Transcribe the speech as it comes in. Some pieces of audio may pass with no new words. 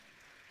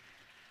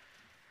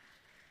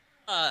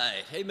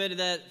Amen to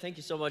that. Thank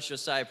you so much,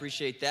 Josiah. I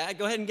appreciate that.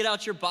 Go ahead and get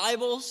out your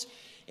Bibles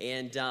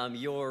and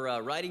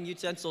your writing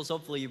utensils.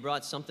 Hopefully you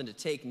brought something to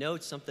take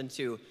notes, something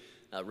to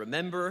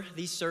remember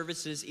these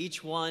services,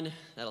 each one.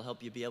 That'll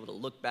help you be able to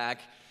look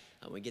back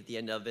when we get the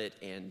end of it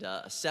and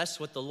assess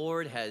what the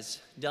Lord has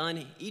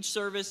done each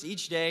service,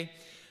 each day.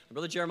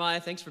 Brother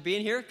Jeremiah, thanks for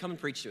being here. Come and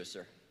preach to us,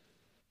 sir.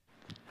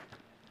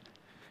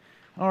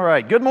 All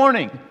right, good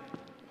morning.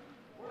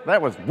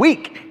 That was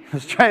weak.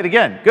 Let's try it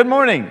again. Good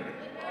morning.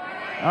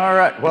 All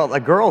right, well, the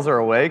girls are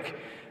awake.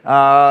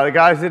 The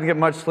guys didn't get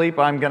much sleep,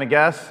 I'm going to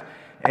guess.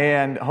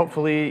 And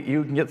hopefully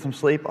you can get some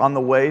sleep on the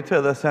way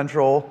to the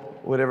Central,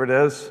 whatever it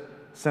is,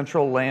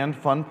 Central Land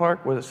Fun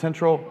Park. Was it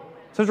Central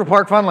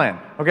Park Fun Land?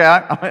 Okay,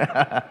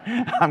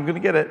 I'm going to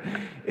get it.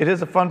 It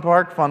is a fun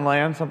park, fun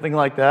land, something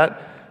like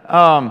that.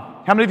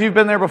 How many of you have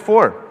been there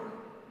before?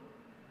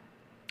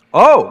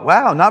 Oh,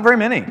 wow, not very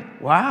many.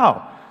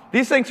 Wow.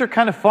 These things are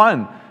kind of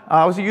fun.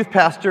 I was a youth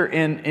pastor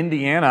in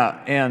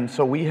Indiana, and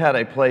so we had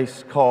a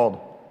place called,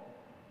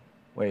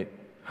 I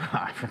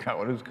forgot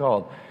what it was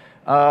called.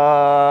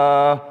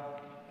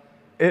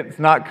 It's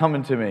not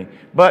coming to me.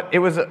 But it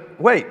was,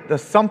 the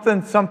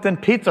something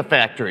pizza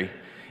factory.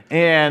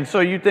 And so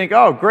you'd think,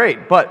 oh,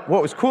 great. But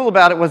what was cool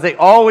about it was they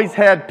always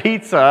had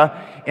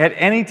pizza. At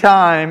any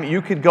time,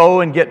 you could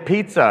go and get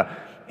pizza.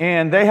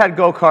 And they had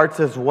go-karts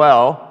as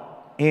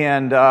well.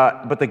 And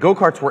but the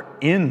go-karts were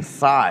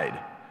inside.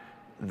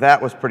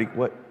 That was pretty,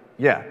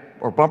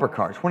 or bumper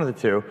cars, one of the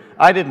two.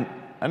 I didn't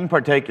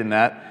partake in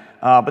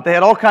that. But they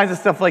had all kinds of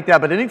stuff like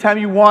that. But anytime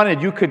you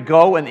wanted, you could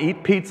go and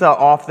eat pizza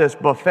off this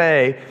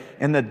buffet.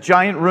 And the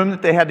giant room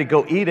that they had to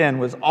go eat in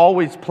was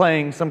always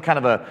playing some kind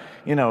of a,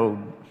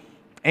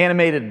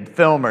 animated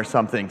film or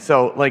something.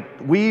 So,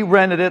 we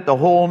rented it the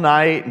whole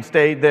night and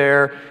stayed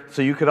there.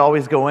 So you could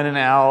always go in and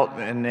out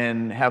and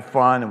then have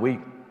fun. And we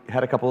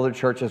had a couple other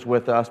churches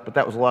with us, but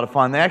that was a lot of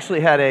fun. They actually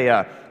had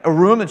a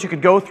room that you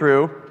could go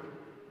through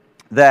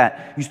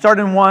that you start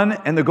in one,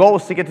 and the goal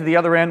was to get to the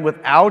other end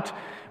without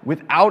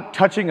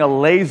touching a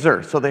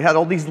laser. So they had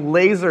all these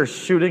lasers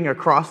shooting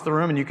across the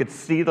room, and you could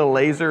see the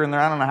laser in there.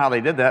 I don't know how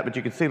they did that, but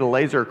you could see the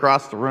laser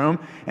across the room,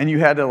 and you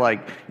had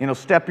to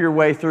step your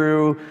way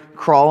through,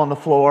 crawl on the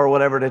floor or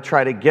whatever to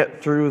try to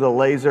get through the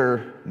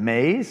laser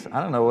maze.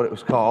 I don't know what it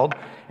was called.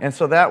 And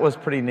so that was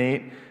pretty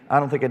neat.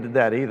 I don't think I did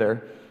that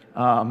either.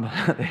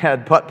 They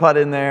had putt-putt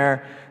in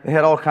there. They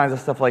had all kinds of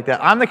stuff like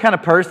that. I'm the kind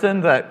of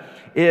person that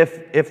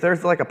if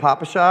there's a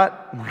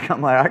Pop-A-Shot,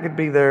 I could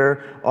be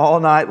there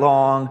all night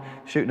long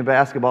shooting a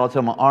basketball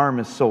until my arm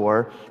is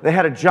sore. They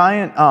had a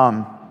giant,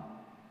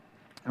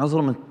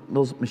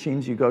 those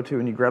machines you go to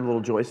and you grab a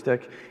little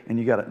joystick and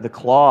you got the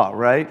claw,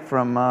 right,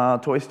 from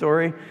Toy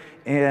Story.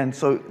 And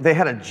so they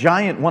had a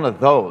giant one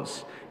of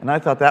those, and I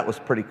thought that was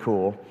pretty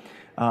cool.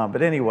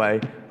 But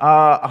anyway,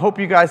 I hope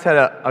you guys had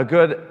a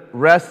good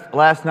rest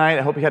last night.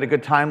 I hope you had a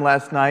good time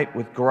last night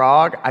with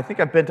Grog. I think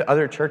I've been to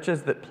other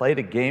churches that played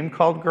a game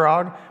called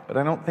Grog, but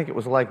I don't think it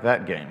was like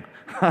that game.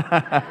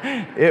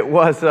 It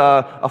was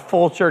a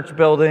full church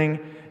building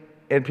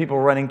and people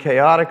running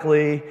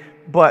chaotically.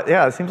 But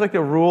yeah, it seems like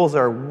the rules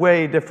are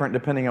way different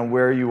depending on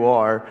where you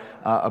are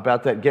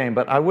about that game.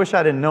 But I wish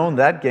I'd have known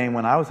that game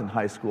when I was in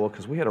high school,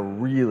 because we had a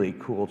really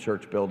cool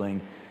church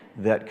building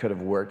that could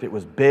have worked. It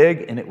was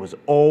big and it was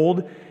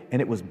old,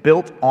 and it was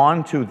built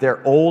onto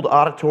their old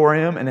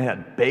auditorium, and it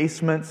had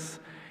basements,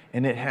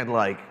 and it had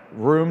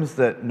rooms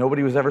that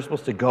nobody was ever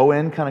supposed to go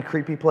in, kind of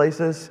creepy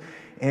places.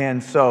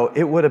 And so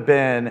it would have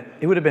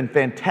been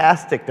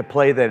fantastic to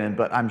play that in.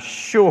 But I'm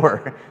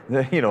sure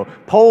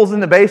that, poles in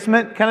the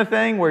basement kind of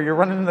thing where you're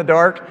running in the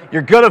dark,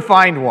 you're gonna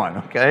find one,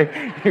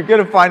 okay? You're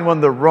gonna find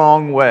one the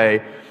wrong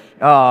way.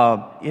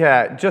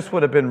 It just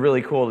would have been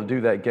really cool to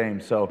do that game.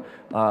 So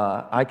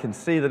I can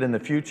see that in the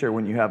future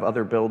when you have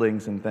other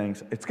buildings and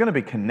things, it's going to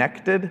be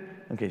connected.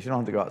 Okay, so you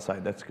don't have to go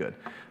outside. That's good.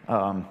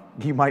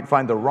 You might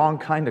find the wrong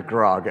kind of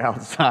grog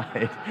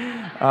outside.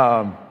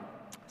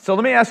 So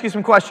let me ask you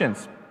some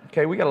questions.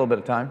 Okay, we got a little bit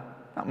of time.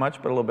 Not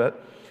much, but a little bit.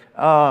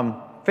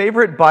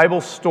 Favorite Bible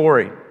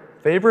story?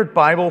 Favorite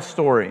Bible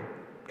story?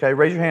 Okay,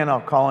 raise your hand. I'll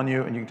call on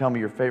you, and you can tell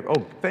me your favorite.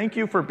 Oh, thank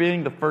you for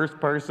being the first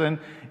person.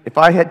 If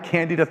I had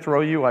candy to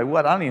throw you, I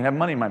would. I don't even have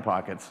money in my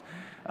pockets.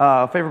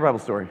 Favorite Bible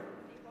story?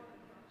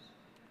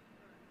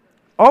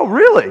 Oh,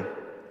 really?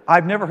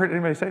 I've never heard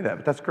anybody say that,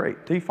 but that's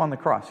great. Thief on the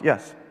cross.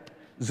 Yes.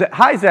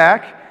 Hi,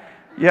 Zach.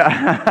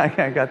 Yeah,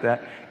 I got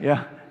that.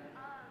 Yeah.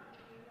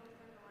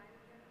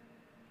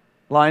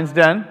 Lion's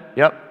Den.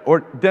 Yep.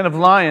 Or Den of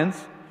Lions,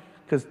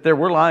 because there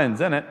were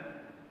lions in it.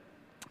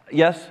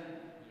 Yes.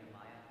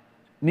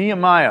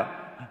 Nehemiah.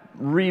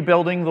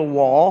 Rebuilding the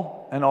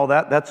wall and all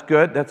that. That's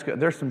good. That's good.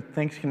 There's some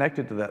things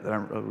connected to that I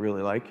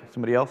really like.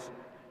 Somebody else?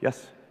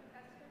 Yes?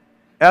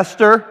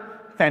 Esther.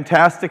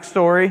 Fantastic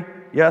story.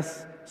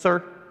 Yes,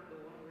 sir?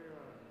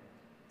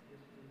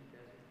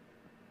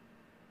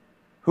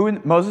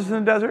 Moses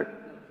in the desert?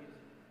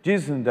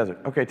 Jesus in the desert.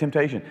 Okay,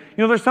 temptation.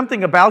 There's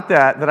something about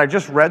that I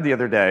just read the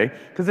other day,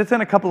 because it's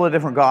in a couple of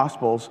different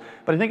Gospels,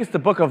 but I think it's the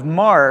book of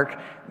Mark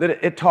that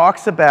it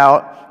talks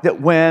about that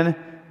when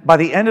by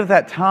the end of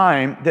that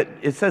time, that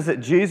it says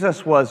that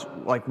Jesus was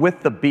like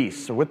with the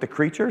beasts or with the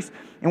creatures.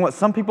 And what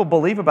some people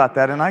believe about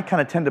that, and I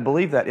kind of tend to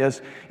believe that,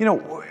 is,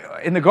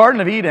 in the Garden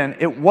of Eden,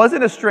 it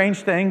wasn't a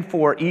strange thing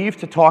for Eve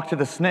to talk to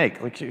the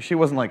snake. Like she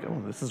wasn't like,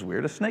 oh, this is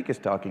weird, a snake is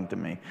talking to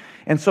me.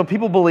 And so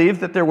people believe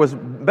that there was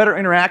better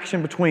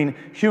interaction between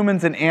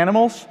humans and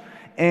animals,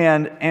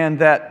 and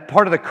that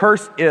part of the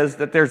curse is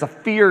that there's a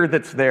fear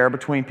that's there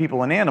between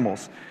people and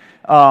animals.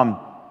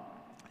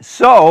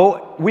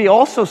 So we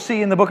also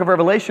see in the book of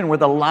Revelation where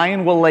the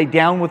lion will lay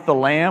down with the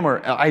lamb,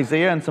 or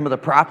Isaiah and some of the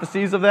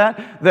prophecies of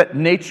that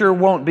nature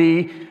won't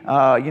be,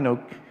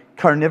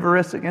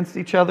 carnivorous against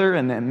each other,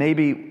 and then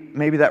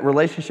maybe that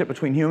relationship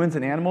between humans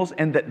and animals,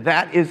 and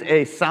that is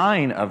a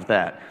sign of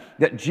that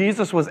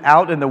Jesus was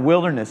out in the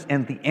wilderness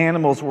and the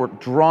animals were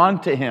drawn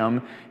to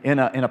him in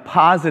a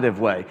positive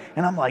way.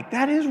 And I'm like,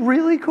 that is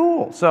really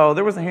cool. So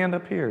there was a hand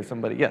up here.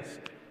 Somebody, yes.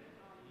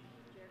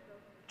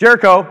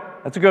 Jericho.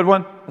 That's a good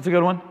one.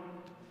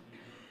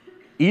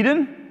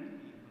 Eden?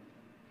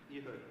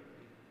 Ehud.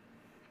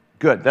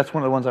 Good. That's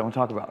one of the ones I want to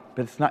talk about.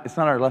 But it's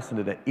not our lesson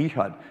today.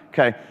 Ehud.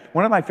 Okay.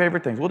 One of my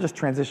favorite things, we'll just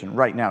transition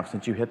right now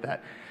since you hit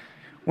that.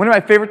 One of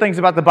my favorite things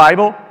about the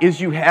Bible is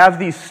you have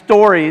these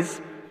stories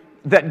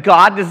that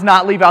God does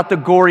not leave out the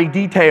gory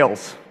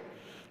details.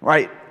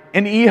 Right?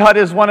 And Ehud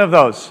is one of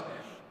those.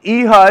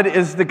 Ehud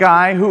is the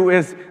guy who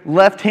is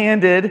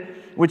left-handed,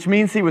 which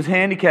means he was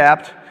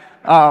handicapped.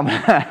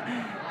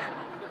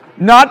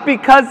 Not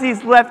because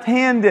he's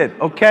left-handed,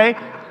 okay?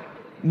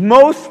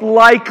 Most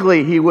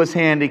likely he was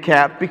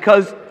handicapped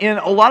because in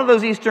a lot of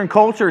those Eastern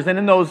cultures and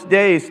in those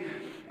days,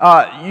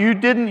 you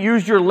didn't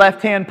use your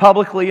left hand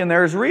publicly, and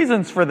there's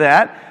reasons for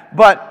that.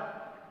 But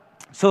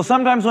so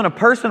sometimes when a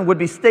person would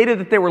be stated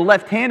that they were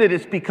left-handed,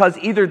 it's because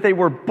either they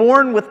were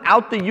born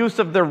without the use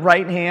of their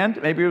right hand,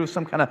 maybe it was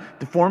some kind of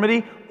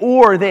deformity,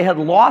 or they had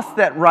lost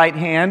that right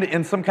hand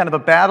in some kind of a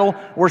battle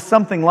or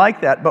something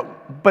like that.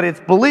 But it's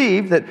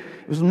believed that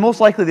it was most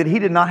likely that he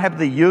did not have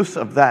the use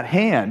of that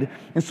hand,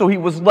 and so he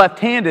was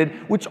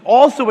left-handed, which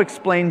also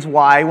explains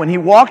why when he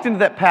walked into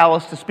that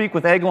palace to speak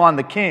with Eglon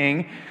the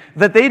king,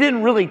 that they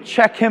didn't really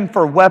check him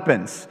for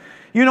weapons.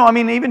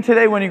 Even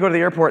today when you go to the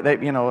airport,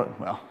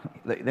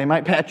 they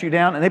might pat you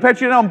down, and they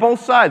pat you down on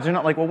both sides. They're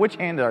not like, well, which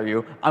hand are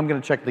you? I'm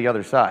going to check the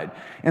other side.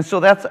 And so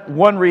that's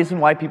one reason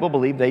why people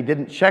believe they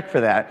didn't check for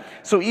that.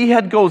 So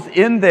Ehud goes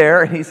in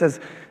there, and he says,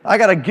 I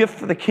got a gift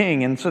for the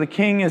king. And so the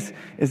king is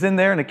in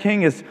there, and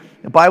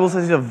the Bible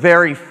says he's a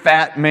very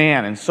fat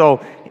man. And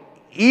so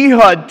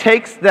Ehud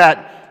takes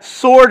that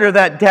sword or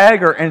that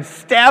dagger and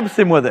stabs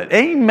him with it.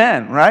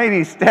 Amen, right?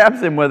 He stabs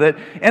him with it.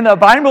 And the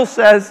Bible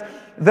says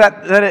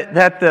that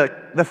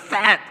the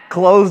fat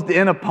closed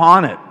in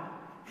upon it.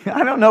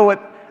 I don't know,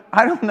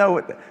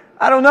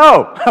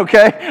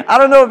 okay? I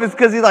don't know if it's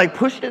because he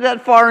pushed it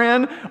that far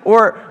in,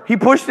 or he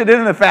pushed it in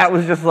and the fat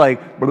was just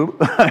like, bloop,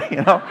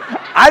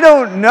 I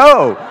don't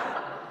know.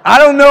 I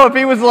don't know if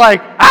he was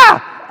like,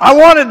 I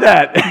wanted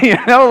that,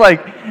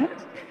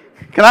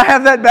 can I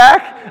have that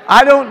back?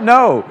 I don't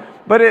know.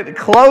 But it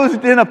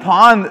closed in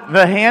upon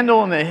the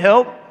handle and the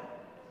hilt.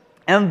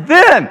 And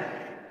then,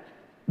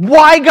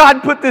 why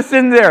God put this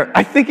in there?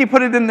 I think he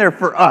put it in there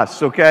for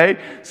us, okay?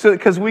 So,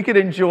 because we could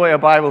enjoy a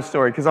Bible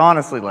story. Because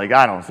honestly,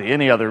 I don't see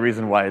any other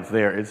reason why it's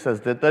there. It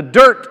says that the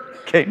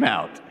dirt came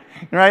out,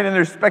 right? And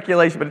there's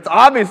speculation, but it's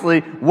obviously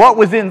what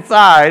was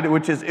inside,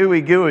 which is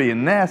ooey gooey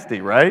and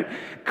nasty, right?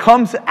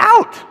 Comes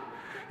out.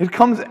 It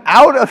comes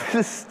out of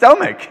his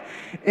stomach.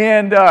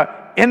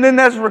 And then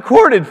that's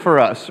recorded for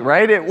us,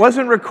 right? It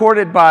wasn't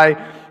recorded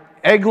by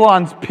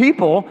Eglon's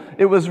people.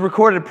 It was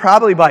recorded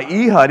probably by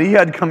Ehud.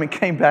 Ehud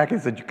came back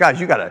and said, guys,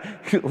 you got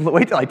to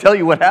wait till I tell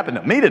you what happened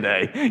to me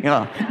today.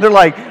 They're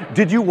like,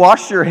 did you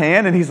wash your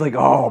hand? And he's like,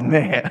 oh,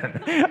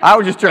 man, I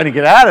was just trying to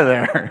get out of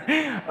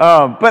there.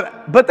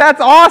 But that's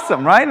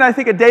awesome, right? And I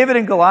think of David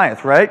and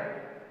Goliath, right?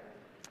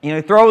 A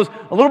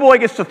little boy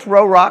gets to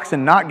throw rocks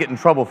and not get in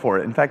trouble for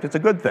it. In fact, it's a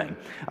good thing.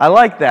 I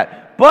like that.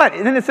 But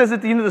then it says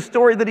at the end of the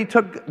story that he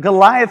took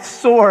Goliath's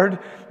sword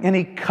and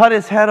he cut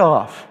his head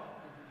off,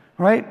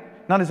 right?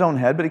 Not his own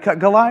head, but he cut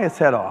Goliath's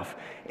head off.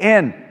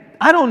 And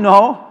I don't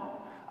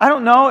know.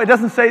 It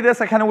doesn't say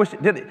this. I kind of wish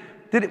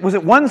it was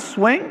it one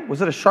swing?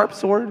 Was it a sharp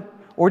sword?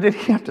 Or did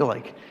he have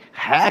to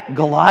hack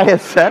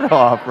Goliath's head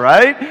off,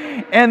 right?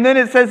 And then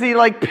it says he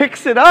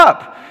picks it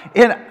up.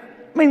 And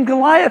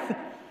Goliath,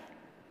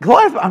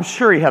 I'm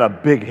sure he had a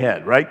big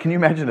head, right? Can you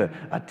imagine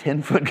a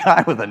 10-foot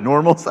guy with a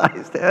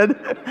normal-sized head?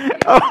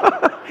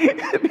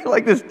 It'd be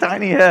like this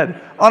tiny head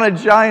on a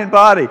giant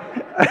body.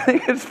 I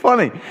think it's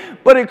funny.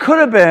 But it could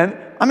have been,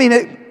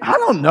 I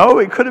don't know,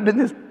 it could have been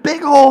this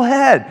big old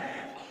head.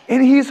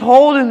 And he's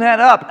holding that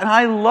up, and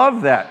I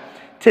love that.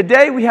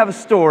 Today we have a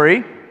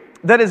story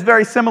that is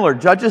very similar.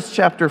 Judges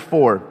chapter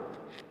 4.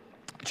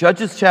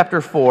 Judges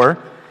chapter 4.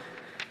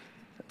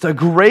 It's a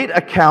great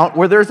account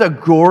where there's a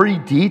gory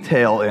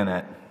detail in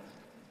it.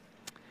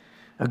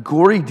 A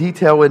gory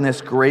detail in this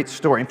great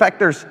story. In fact,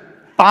 there's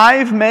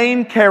 5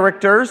 main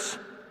characters,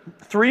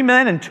 3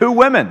 men and 2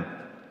 women.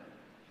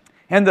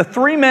 And the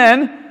 3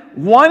 men,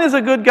 1 is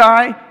a good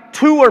guy,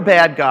 two are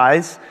bad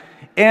guys,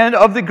 and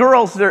of the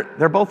girls,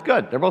 they're both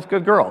good. They're both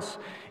good girls.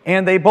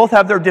 And they both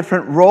have their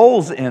different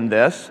roles in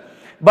this.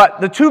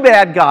 But the two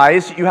bad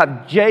guys, you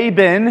have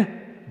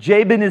Jabin.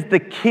 Jabin is the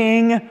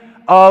king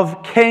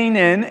of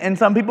Canaan, and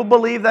some people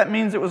believe that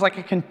means it was like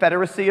a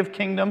confederacy of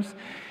kingdoms.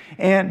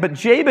 But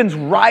Jabin's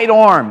right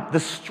arm,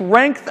 the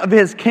strength of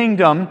his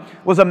kingdom,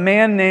 was a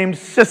man named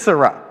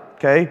Sisera.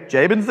 Okay,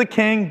 Jabin's the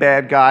king,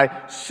 bad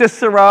guy.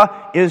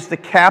 Sisera is the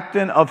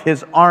captain of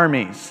his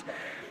armies.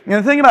 And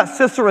the thing about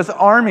Sisera's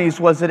armies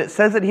was that it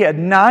says that he had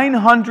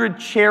 900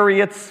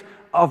 chariots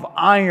of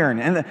iron.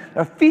 And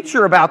the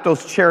feature about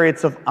those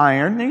chariots of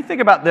iron, and you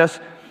think about this,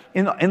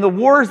 in the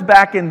wars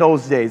back in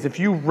those days, if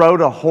you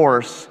rode a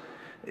horse,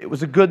 it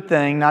was a good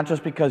thing, not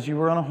just because you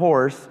were on a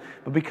horse,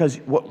 but because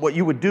what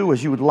you would do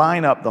is you would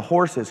line up the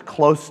horses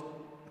close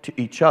to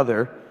each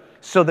other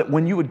so that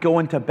when you would go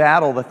into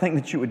battle, the thing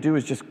that you would do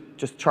is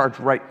just charge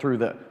right through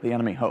the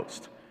enemy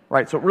host.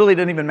 Right? So it really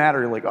didn't even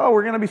matter. You're like, oh,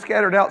 we're going to be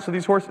scattered out, so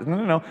these horses...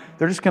 No.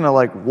 They're just going to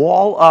like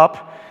wall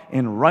up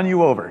and run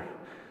you over.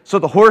 So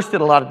the horse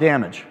did a lot of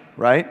damage,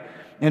 right?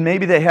 And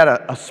maybe they had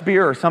a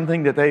spear or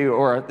something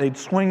or they'd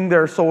swing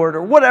their sword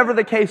or whatever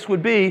the case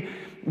would be,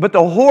 but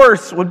the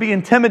horse would be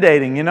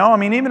intimidating, you know? I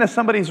mean, even if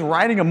somebody's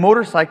riding a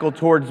motorcycle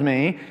towards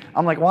me,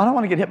 I'm like, well, I don't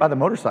want to get hit by the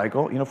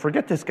motorcycle. You know,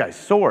 forget this guy's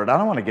sword. I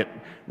don't want to get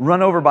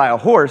run over by a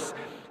horse.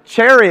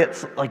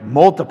 Chariots like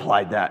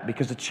multiplied that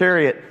because a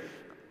chariot...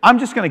 I'm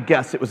just going to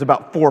guess it was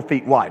about 4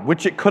 feet wide,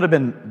 which it could have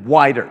been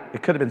wider.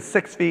 It could have been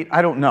 6 feet.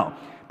 I don't know.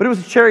 But it was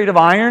a chariot of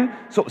iron,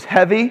 so it was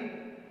heavy.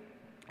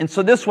 And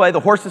so this way, the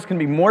horses can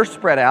be more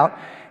spread out.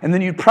 And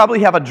then you'd probably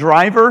have a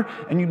driver,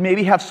 and you'd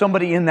maybe have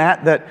somebody in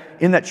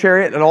that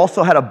chariot that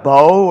also had a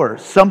bow or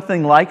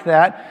something like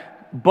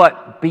that.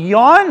 But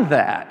beyond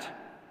that,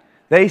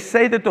 they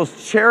say that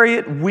those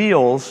chariot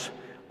wheels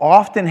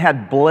often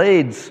had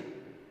blades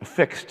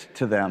affixed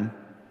to them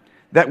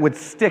that would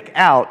stick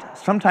out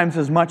sometimes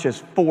as much as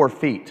 4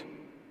 feet.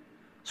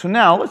 So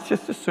now let's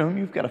just assume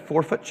you've got a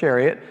 4-foot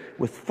chariot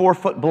with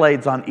 4-foot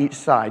blades on each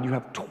side. You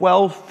have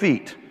 12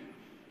 feet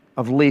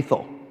of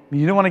lethal.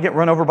 You don't want to get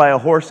run over by a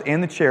horse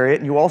and the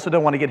chariot, and you also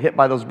don't want to get hit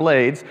by those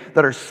blades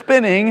that are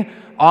spinning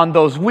on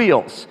those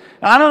wheels.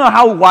 Now, I don't know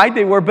how wide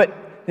they were, but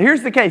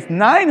here's the case.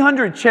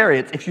 900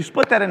 chariots, if you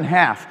split that in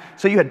half,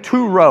 so you had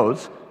 2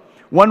 rows,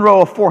 one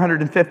row of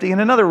 450 and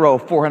another row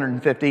of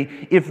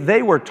 450, if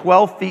they were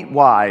 12 feet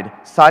wide,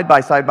 side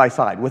by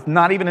side, with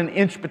not even an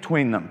inch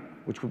between them,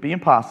 which would be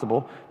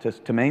impossible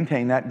to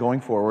maintain that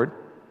going forward,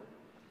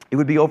 it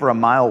would be over a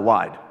mile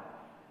wide.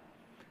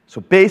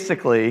 So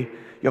basically,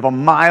 you have a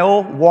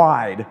mile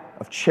wide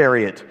of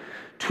chariot,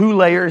 2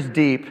 layers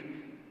deep.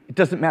 It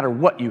doesn't matter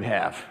what you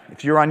have.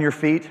 If you're on your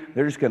feet,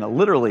 they're just going to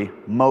literally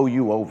mow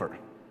you over.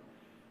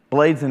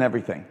 Blades and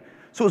everything.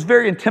 So it was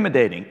very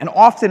intimidating. And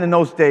often in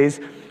those days,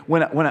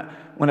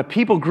 when a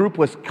people group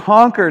was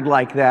conquered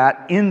like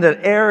that in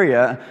the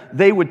area,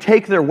 they would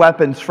take their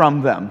weapons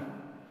from them.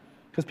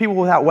 Because people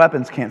without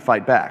weapons can't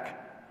fight back.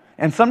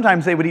 And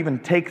sometimes they would even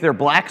take their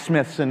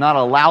blacksmiths and not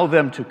allow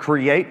them to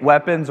create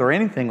weapons or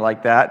anything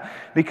like that,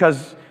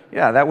 because,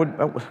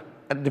 that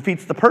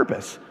defeats the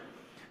purpose.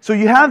 So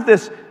you have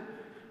this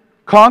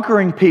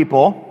conquering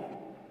people.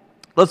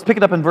 Let's pick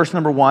it up in verse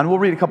number 1. We'll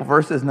read a couple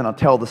verses and then I'll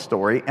tell the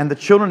story. And the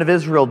children of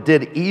Israel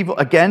did evil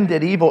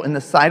in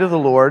the sight of the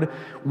Lord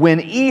when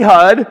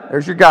Ehud,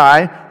 there's your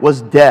guy,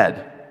 was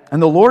dead.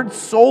 And the Lord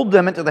sold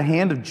them into the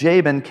hand of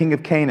Jabin, king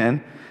of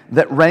Canaan,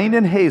 that reigned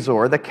in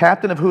Hazor, the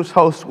captain of whose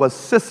host was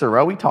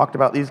Sisera. We talked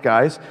about these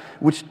guys,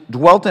 which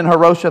dwelt in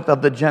Harosheth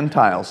of the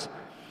Gentiles.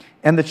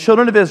 And the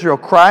children of Israel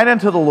cried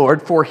unto the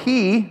Lord, for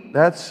he,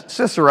 that's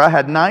Sisera,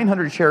 had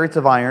 900 chariots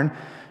of iron.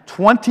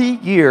 20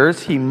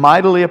 years he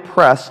mightily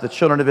oppressed the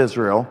children of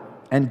Israel.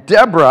 And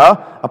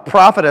Deborah, a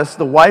prophetess,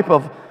 the wife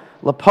of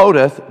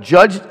Lapidoth,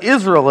 judged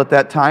Israel at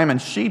that time, and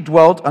she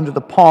dwelt under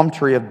the palm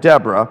tree of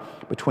Deborah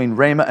between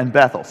Ramah and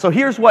Bethel. So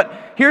here's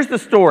the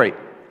story.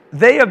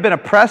 They have been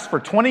oppressed for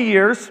 20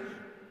 years.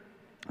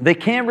 They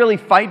can't really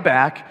fight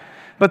back,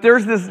 but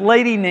there's this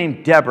lady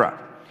named Deborah.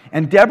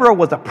 And Deborah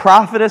was a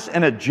prophetess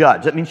and a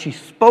judge. That means she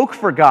spoke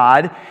for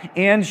God,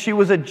 and she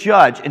was a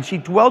judge. And she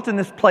dwelt in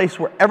this place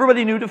where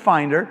everybody knew to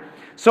find her.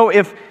 So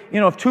if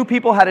 2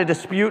 people had a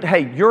dispute,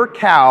 hey, your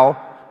cow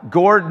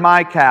gored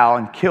my cow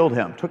and killed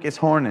him, took his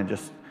horn and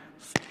just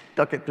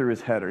stuck it through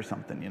his head or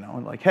something,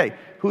 and like, hey,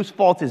 whose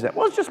fault is that?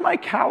 Well, it's just my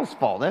cow's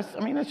fault.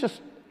 It's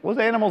just what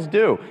animals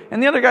do.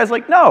 And the other guy's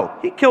like, no,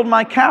 he killed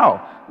my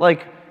cow.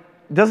 Like,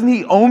 doesn't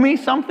he owe me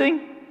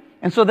something?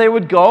 And so they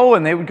would go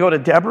to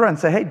Deborah and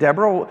say, hey,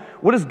 Deborah,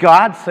 what does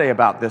God say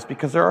about this?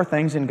 Because there are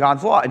things in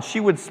God's law. And she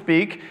would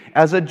speak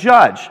as a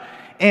judge.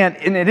 And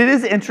it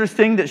is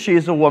interesting that she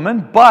is a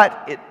woman,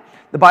 but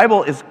the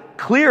Bible is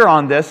clear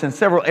on this in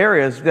several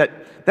areas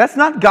that that's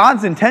not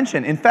God's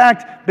intention. In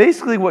fact,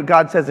 basically what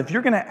God says, if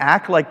you're going to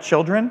act like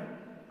children,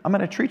 I'm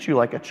going to treat you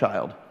like a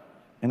child.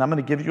 And I'm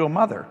going to give you a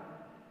mother.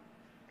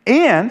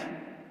 And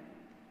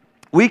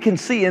we can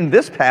see in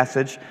this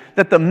passage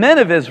that the men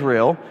of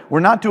Israel were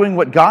not doing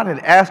what God had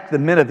asked the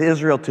men of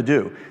Israel to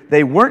do.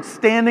 They weren't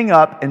standing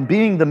up and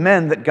being the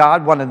men that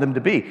God wanted them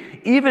to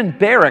be. Even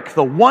Barak,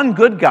 the one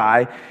good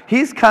guy,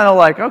 he's kind of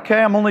like,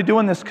 okay, I'm only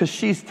doing this because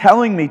she's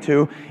telling me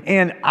to,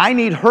 and I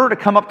need her to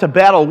come up to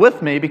battle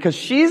with me because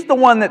she's the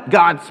one that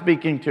God's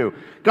speaking to.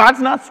 God's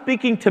not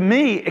speaking to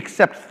me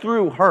except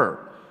through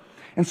her.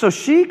 And so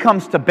she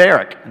comes to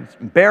Barak.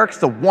 Barak's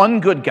the one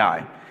good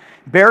guy.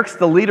 Barak's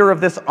the leader of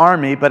this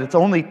army, but it's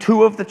only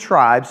 2 of the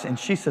tribes. And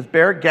she says,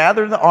 Barak,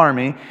 gather the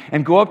army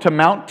and go up to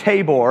Mount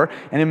Tabor.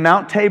 And in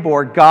Mount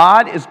Tabor,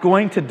 God is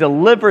going to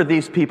deliver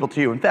these people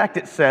to you. In fact,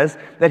 it says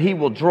that he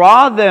will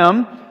draw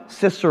them,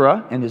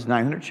 Sisera and his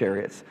 900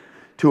 chariots,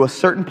 to a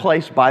certain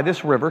place by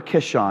this river,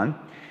 Kishon,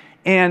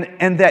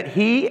 and that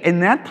he, in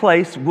that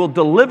place, will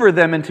deliver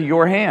them into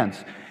your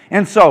hands.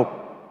 And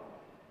so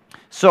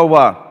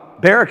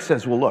Barak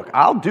says, well, look,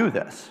 I'll do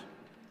this.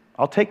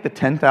 I'll take the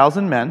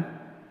 10,000 men,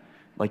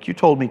 like you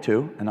told me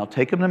to, and I'll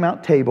take them to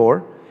Mount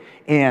Tabor,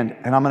 and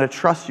I'm going to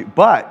trust you.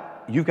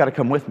 But you've got to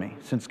come with me.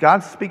 Since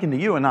God's speaking to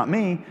you and not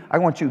me, I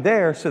want you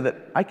there so that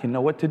I can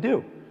know what to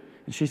do.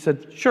 And she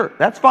said, sure,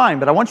 that's fine,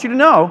 but I want you to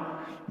know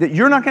that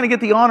you're not going to get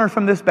the honor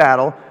from this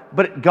battle,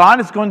 but God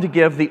is going to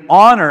give the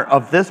honor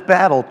of this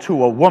battle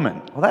to a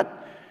woman. Well,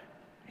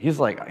 he's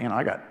like,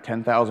 I got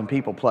 10,000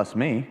 people plus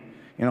me.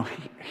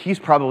 He's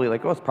probably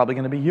like, oh, it's probably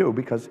going to be you,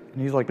 and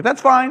he's like, but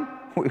that's fine.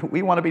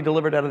 We want to be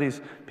delivered out of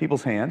these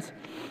people's hands.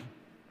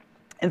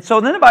 And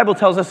so then the Bible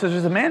tells us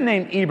there's a man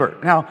named Eber.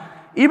 Now,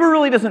 Eber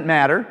really doesn't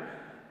matter,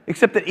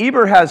 except that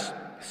Eber has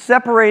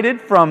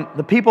separated from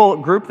the people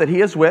group that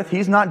he is with.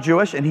 He's not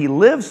Jewish, and he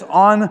lives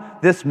on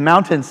this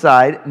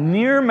mountainside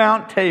near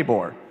Mount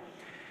Tabor.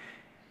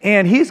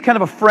 And he's kind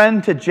of a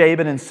friend to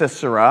Jabin and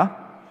Sisera,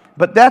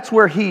 but that's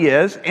where he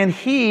is. And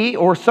he,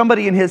 or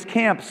somebody in his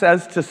camp,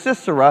 says to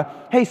Sisera,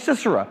 hey,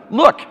 Sisera,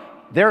 look,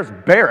 there's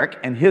Barak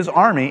and his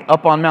army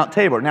up on Mount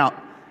Tabor. Now,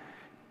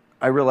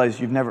 I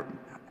realize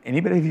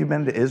anybody of you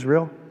been to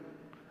Israel?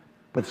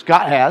 But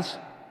Scott has.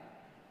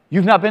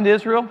 You've not been to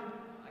Israel?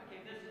 I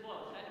came this close.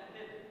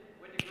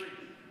 Went to Greece.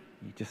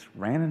 You just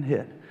ran and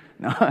hid.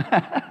 No,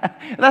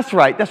 that's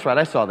right.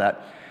 I saw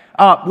that.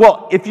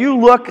 Well, if you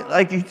look,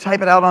 like you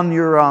type it out on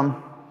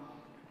your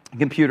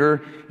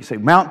computer, you say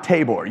Mount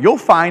Tabor, you'll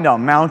find a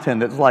mountain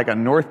that's like a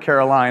North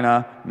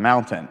Carolina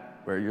mountain,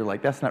 where you're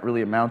like, that's not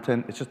really a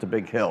mountain, it's just a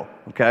big hill,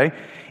 okay?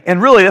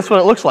 And really, that's what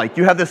it looks like.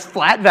 You have this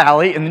flat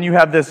valley, and then you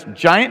have this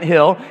giant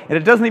hill, and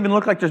it doesn't even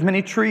look like there's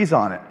many trees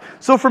on it.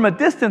 So from a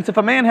distance, if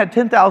a man had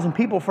 10,000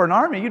 people for an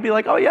army, you'd be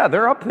like, oh yeah,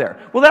 they're up there.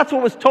 Well, that's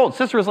what was told.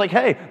 Sisera's like,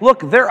 hey,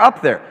 look, they're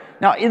up there.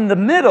 Now, in the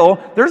middle,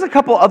 there's a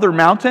couple other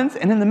mountains,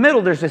 and in the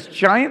middle, there's this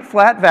giant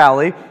flat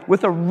valley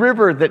with a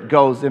river that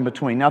goes in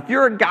between. Now, if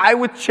you're a guy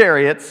with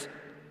chariots,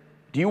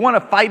 do you want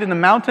to fight in the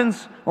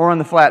mountains or in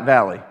the flat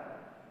valley?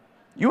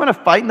 You want to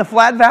fight in the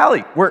flat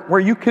valley where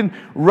you can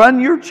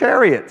run your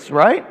chariots,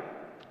 right?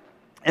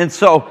 And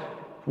so,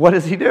 what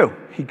does he do?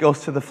 He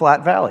goes to the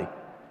flat valley.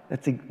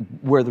 That's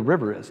where the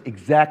river is,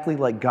 exactly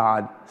like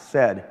God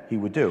said he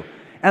would do.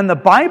 And the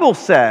Bible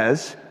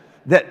says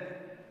that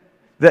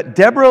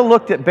Deborah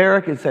looked at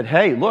Barak and said,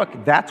 hey,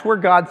 look, that's where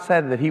God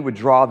said that he would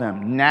draw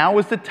them. Now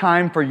is the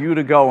time for you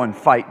to go and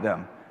fight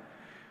them.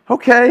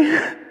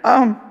 Okay,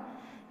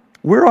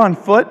 we're on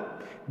foot.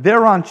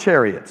 They're on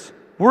chariots.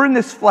 We're in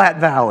this flat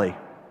valley.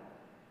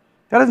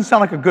 That doesn't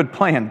sound like a good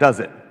plan, does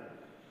it?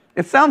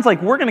 It sounds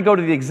like we're going to go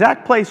to the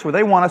exact place where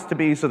they want us to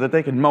be so that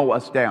they can mow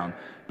us down.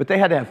 But they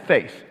had to have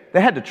faith.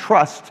 They had to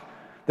trust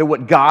that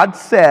what God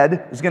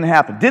said was going to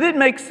happen. Did it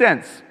make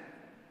sense?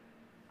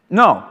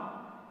 No.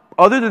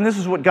 Other than this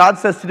is what God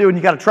says to do, and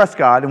you got to trust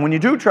God. And when you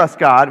do trust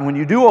God, and when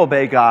you do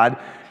obey God,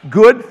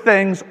 good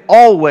things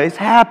always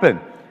happen.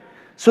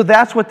 So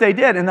that's what they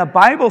did. And the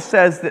Bible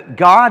says that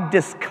God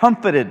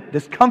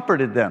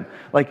discomforted them.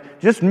 Like,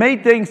 just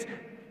made things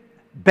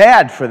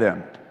bad for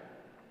them.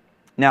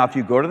 Now, if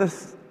you go to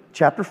this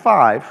chapter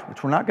 5,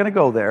 which we're not going to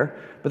go there,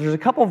 but there's a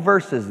couple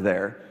verses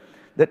there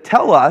that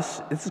tell us,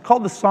 this is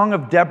called the Song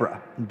of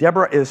Deborah.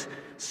 Deborah is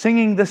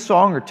singing this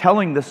song or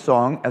telling this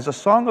song as a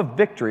song of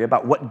victory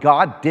about what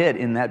God did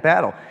in that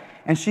battle.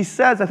 And she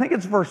says, I think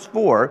it's verse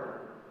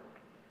 4,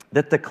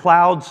 that the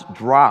clouds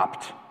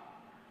dropped.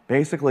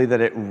 Basically,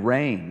 that it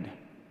rained.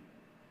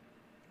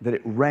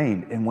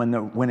 And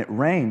when it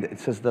rained, it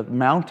says the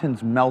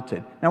mountains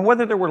melted. Now,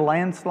 whether there were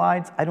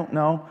landslides, I don't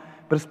know,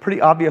 but it's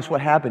pretty obvious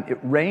what happened. It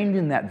rained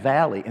in that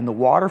valley, and the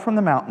water from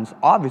the mountains,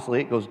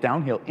 obviously, it goes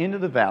downhill into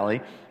the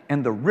valley,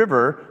 and the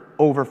river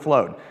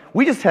overflowed.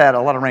 We just had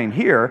a lot of rain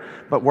here,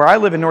 but where I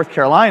live in North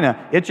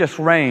Carolina, it just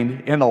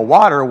rained, and the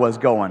water was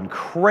going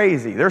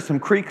crazy. There's some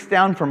creeks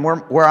down from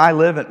where I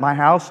live at my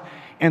house,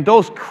 and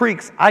those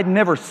creeks, I'd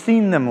never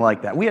seen them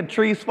like that. We had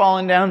trees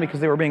falling down because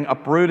they were being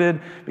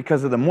uprooted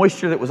because of the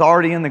moisture that was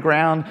already in the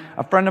ground.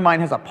 A friend of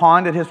mine has a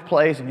pond at his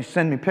place, and he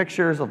sent me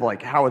pictures of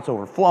like how it's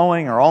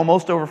overflowing or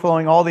almost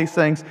overflowing, all these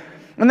things.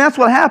 And that's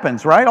what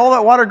happens, right? All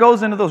that water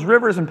goes into those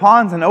rivers and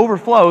ponds and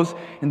overflows,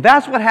 and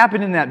that's what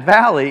happened in that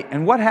valley.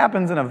 And what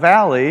happens in a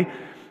valley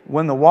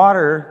when the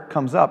water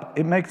comes up,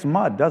 it makes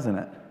mud, doesn't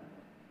it?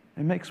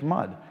 It makes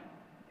mud.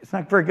 It's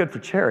not very good for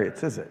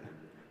chariots, is it?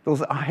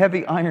 Those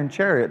heavy iron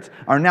chariots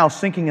are now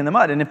sinking in the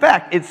mud. And in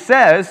fact, it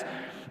says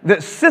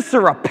that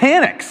Sisera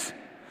panics.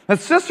 That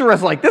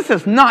Sisera's like, this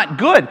is not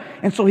good.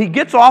 And so he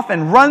gets off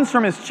and runs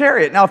from his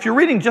chariot. Now, if you're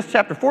reading just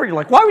chapter 4, you're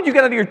like, why would you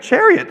get out of your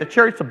chariot? The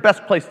chariot's the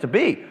best place to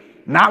be.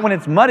 Not when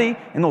it's muddy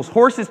and those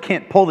horses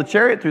can't pull the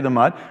chariot through the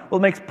mud. Well,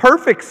 it makes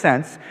perfect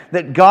sense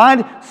that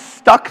God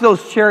stuck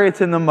those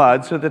chariots in the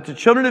mud so that the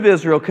children of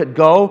Israel could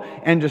go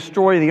and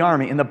destroy the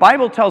army. And the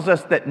Bible tells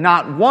us that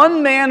not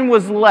one man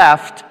was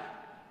left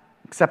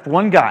except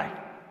one guy,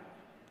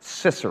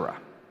 Sisera.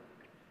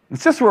 And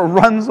Sisera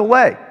runs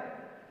away,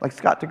 like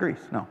Scott to Greece.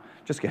 No,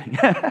 just kidding.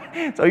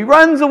 So he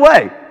runs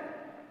away.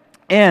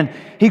 And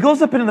he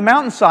goes up into the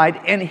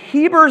mountainside, and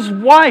Heber's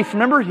wife,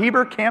 remember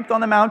Heber camped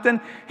on the mountain?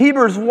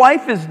 Heber's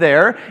wife is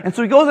there, and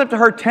so he goes up to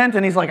her tent,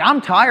 and he's like,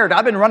 I'm tired.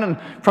 I've been running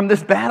from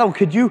this battle.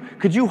 Could you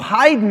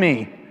hide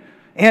me?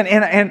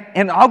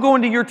 And I'll go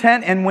into your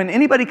tent, and when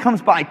anybody comes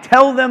by,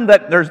 tell them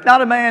that there's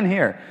not a man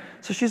here.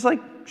 So she's like,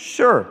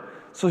 sure.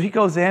 So he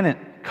goes in and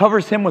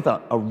covers him with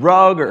a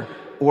rug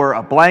or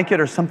a blanket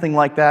or something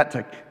like that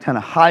to kind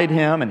of hide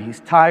him, and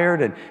he's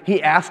tired, and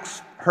he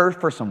asks her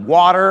for some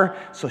water,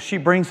 so she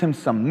brings him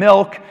some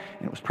milk,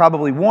 and it was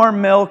probably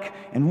warm milk,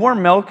 and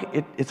warm milk,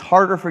 it's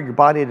harder for your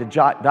body to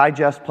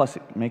digest, plus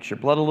it makes your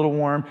blood a little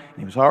warm, and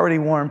he was already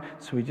warm,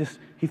 so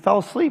he fell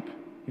asleep.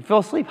 He fell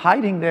asleep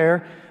hiding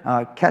there,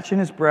 catching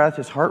his breath,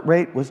 his heart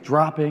rate was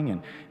dropping,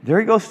 and there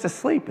he goes to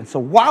sleep. And so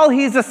while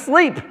he's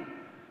asleep,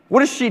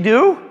 what does she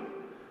do?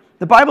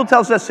 The Bible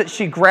tells us that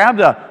she grabbed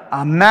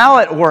a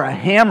mallet or a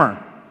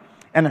hammer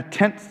and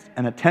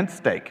a tent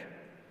stake,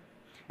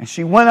 and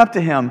she went up to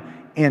him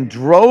and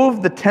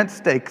drove the tent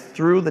stake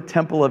through the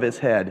temple of his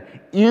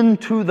head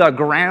into the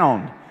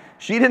ground.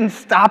 She didn't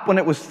stop when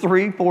it was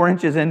 3-4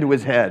 inches into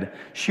his head.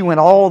 She went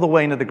all the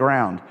way into the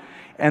ground.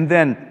 And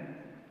then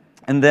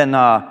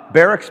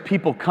Barak's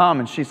people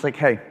come, and she's like,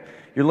 hey,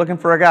 you're looking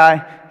for a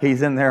guy?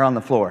 He's in there on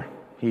the floor.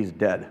 He's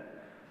dead.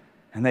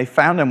 And they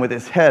found him with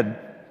his head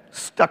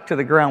stuck to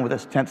the ground with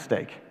his tent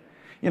stake.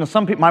 You know,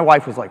 some people, my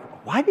wife was like,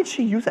 why did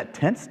she use that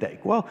tent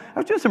stake? Well, I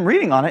was doing some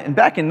reading on it, and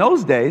back in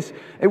those days,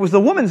 it was the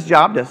woman's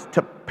job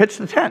to pitch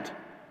the tent.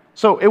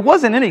 So it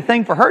wasn't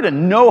anything for her to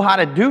know how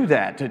to do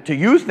that, to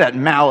use that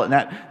mallet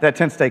and that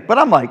tent stake. But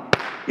I'm like,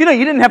 you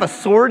didn't have a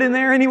sword in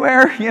there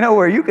anywhere,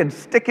 where you could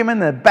stick him in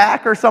the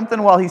back or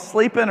something while he's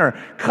sleeping or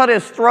cut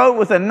his throat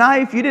with a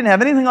knife. You didn't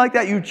have anything like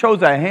that. You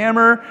chose a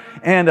hammer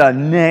and a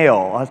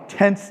nail, a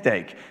tent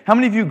stake. How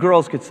many of you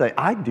girls could say,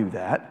 I'd do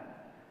that?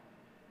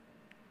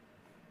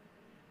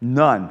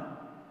 None.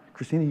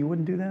 Christina, you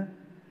wouldn't do that?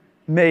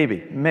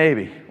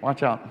 Maybe.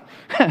 Watch out.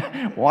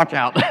 Watch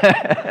out.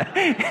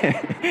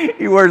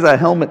 He wears a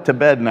helmet to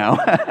bed now.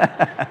 But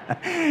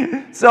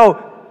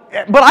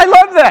I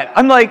love that.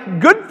 I'm like,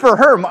 good for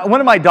her. One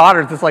of my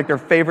daughters is like their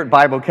favorite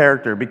Bible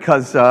character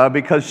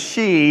because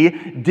she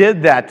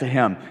did that to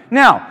him.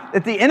 Now,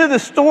 at the end of the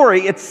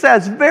story, it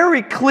says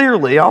very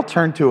clearly, I'll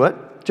turn to it,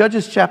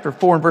 Judges chapter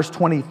 4 and verse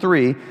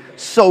 23,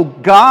 so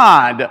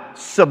God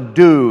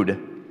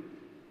subdued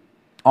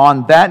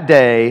on that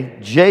day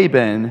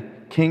Jabin,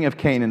 king of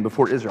Canaan,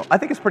 before Israel. I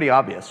think it's pretty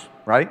obvious,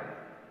 right?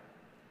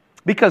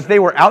 Because they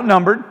were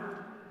outnumbered,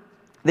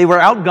 they were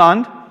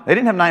outgunned, they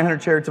didn't have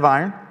 900 chariots of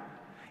iron,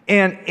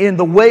 and in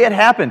the way it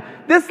happened,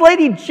 this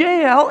lady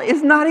Jael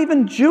is not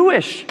even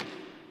Jewish,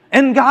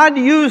 and God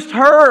used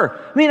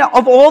her. I mean,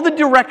 of all the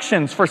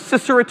directions for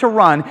Sisera to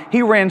run,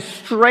 he ran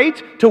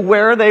straight to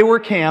where they were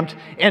camped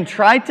and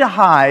tried to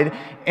hide,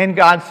 and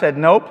God said,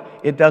 nope,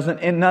 it doesn't,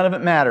 and none of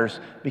it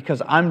matters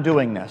because I'm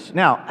doing this.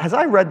 Now, as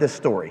I read this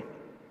story,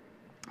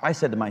 I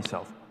said to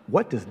myself,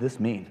 what does this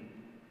mean?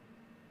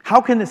 How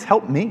can this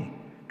help me?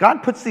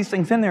 God puts these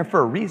things in there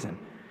for a reason.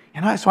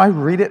 So I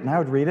read it, and I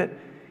would read it,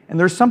 and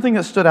there's something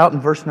that stood out in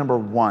verse number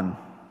 1.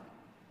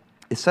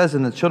 It says,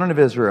 and the children of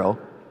Israel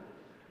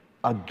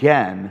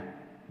again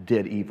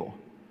did evil.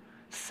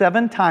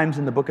 7 times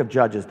in the book of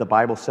Judges, the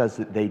Bible says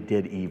that they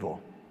did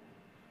evil.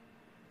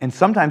 And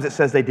sometimes it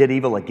says they did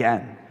evil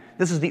again.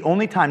 This is the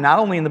only time, not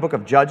only in the book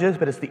of Judges,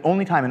 but it's the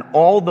only time in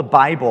all the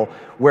Bible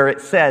where it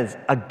says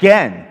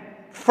again,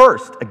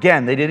 first,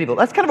 again, they did evil.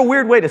 That's kind of a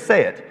weird way to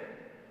say it,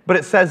 but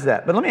it says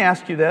that. But let me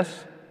ask you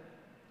this.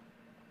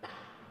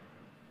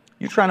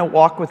 You're trying to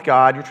walk with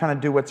God, you're trying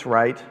to do what's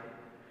right.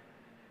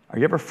 Are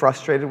you ever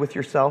frustrated with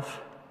yourself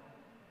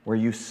where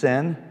you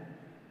sin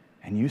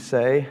and you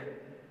say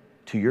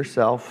to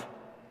yourself,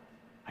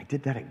 I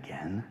did that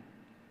again?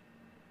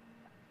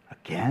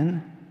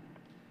 Again?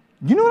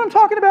 You know what I'm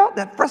talking about?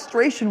 That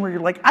frustration where you're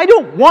like, I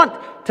don't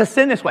want to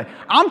sin this way.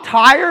 I'm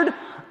tired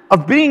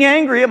of being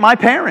angry at my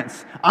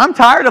parents. I'm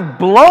tired of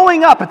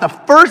blowing up at the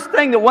first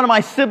thing that one of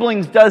my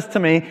siblings does to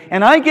me,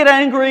 and I get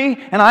angry,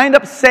 and I end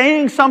up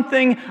saying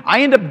something,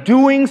 I end up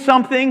doing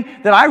something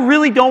that I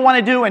really don't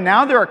want to do, and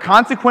now there are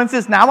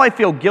consequences, now I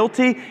feel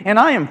guilty, and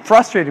I am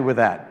frustrated with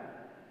that.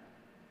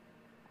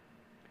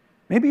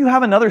 Maybe you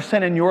have another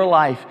sin in your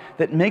life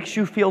that makes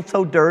you feel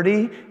so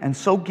dirty and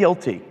so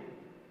guilty.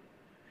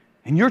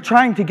 and you're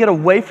trying to get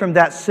away from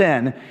that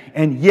sin,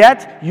 and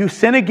yet you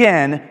sin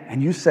again,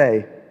 and you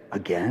say,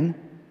 again?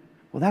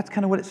 Well, that's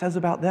kind of what it says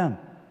about them.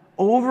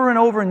 Over and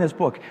over in this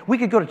book. We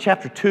could go to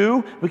chapter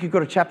 2, we could go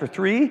to chapter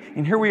 3,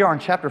 and here we are in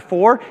chapter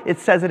 4. It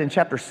says it in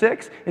chapter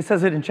 6, it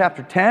says it in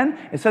chapter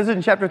 10, it says it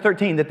in chapter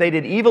 13, that they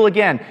did evil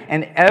again.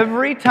 And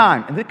every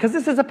time, because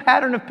this is a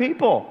pattern of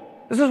people,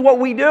 this is what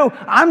we do.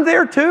 I'm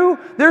there too.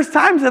 There's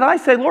times that I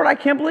say, Lord, I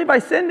can't believe I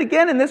sinned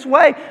again in this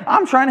way.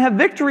 I'm trying to have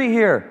victory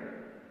here.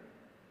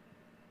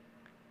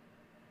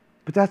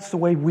 But that's the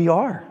way we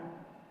are.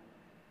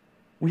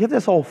 We have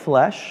this old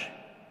flesh.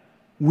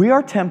 We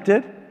are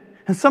tempted,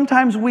 and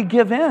sometimes we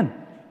give in.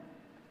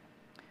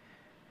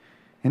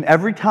 And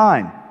every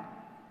time,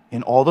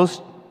 in all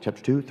those,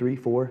 chapter 2, 3,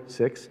 4,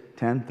 6,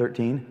 10,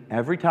 13,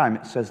 every time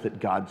it says that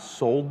God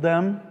sold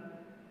them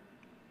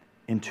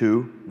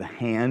into the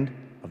hand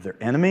of their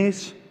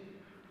enemies,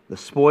 the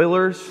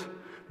spoilers,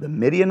 the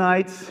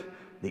Midianites,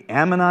 the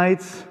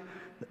Ammonites,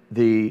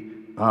 the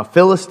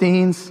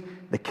Philistines,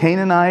 the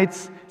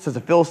Canaanites. It says the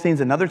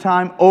Philistines another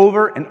time,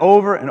 over and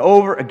over and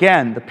over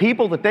again. The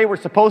people that they were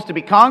supposed to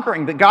be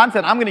conquering, that God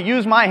said, I'm going to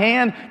use my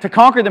hand to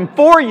conquer them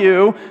for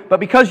you,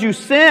 but because you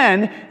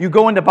sin, you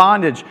go into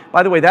bondage.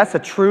 By the way, that's a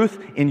truth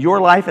in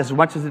your life as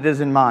much as it is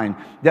in mine,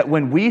 that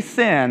when we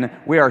sin,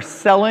 we are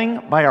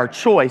selling by our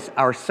choice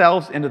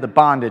ourselves into the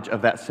bondage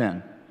of that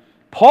sin.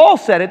 Paul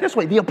said it this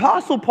way, the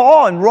Apostle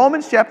Paul in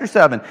Romans chapter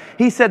 7,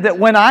 he said that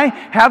when I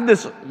have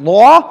this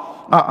law,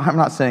 I'm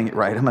not saying it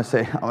right. I'm going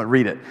to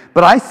read it.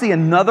 But I see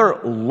another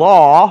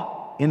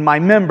law in my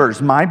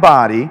members, my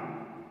body,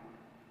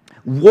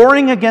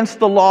 warring against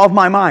the law of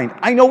my mind.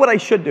 I know what I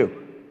should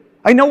do.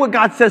 I know what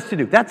God says to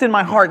do. That's in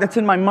my heart. That's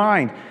in my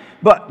mind.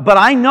 But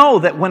I know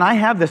that when I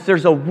have this,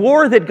 there's a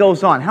war that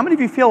goes on. How many of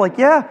you feel like,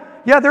 yeah,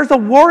 there's a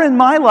war in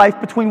my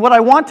life between what I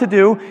want to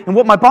do and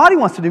what my body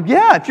wants to do?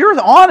 Yeah, if you're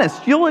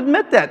honest, you'll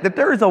admit that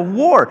there is a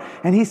war.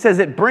 And he says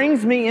it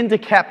brings me into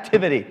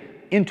captivity,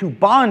 into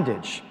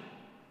bondage,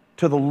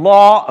 to the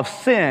law of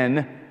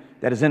sin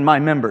that is in my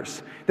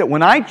members. That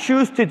when I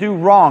choose to do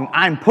wrong,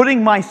 I'm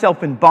putting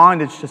myself in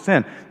bondage to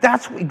sin.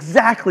 That's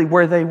exactly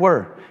where they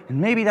were.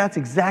 And maybe that's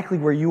exactly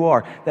where you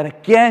are. That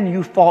again,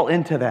 you fall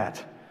into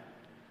that.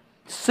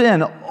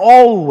 Sin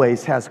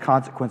always has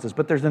consequences.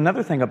 But there's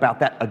another thing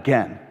about that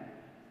again.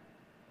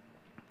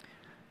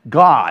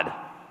 God,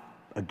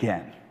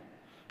 again,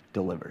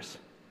 delivers.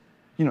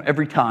 You know,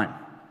 every time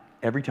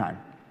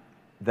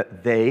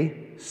that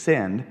they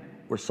sinned,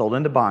 were sold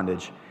into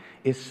bondage,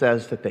 it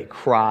says that they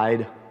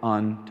cried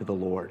unto the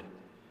Lord.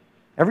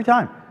 Every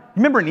time.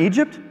 Remember in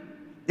Egypt?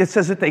 It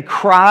says that they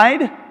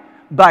cried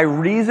by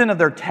reason of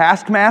their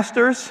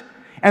taskmasters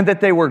and that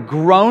they were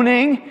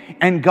groaning,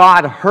 and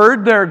God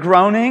heard their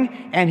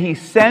groaning, and He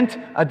sent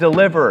a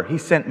deliverer. He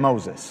sent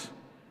Moses.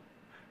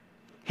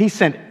 He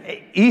sent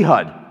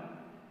Ehud.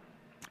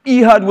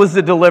 Ehud was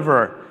the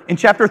deliverer. In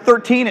chapter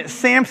 13, it's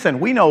Samson.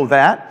 We know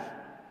that.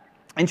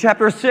 In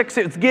chapter 6,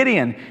 it's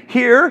Gideon.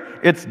 Here,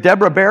 it's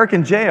Deborah, Barak,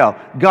 and Jael.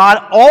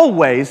 God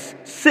always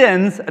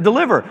sends a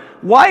deliverer.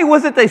 Why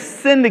was it they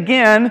sinned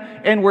again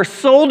and were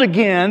sold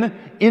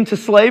again into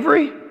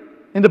slavery,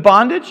 into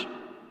bondage?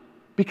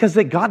 Because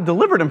God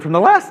delivered them from the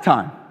last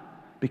time.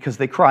 Because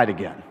they cried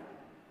again.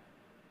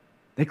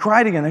 They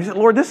cried again. They said,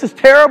 Lord, this is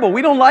terrible.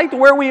 We don't like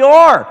where we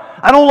are.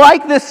 I don't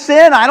like this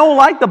sin. I don't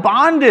like the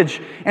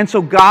bondage. And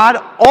so God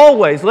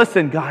always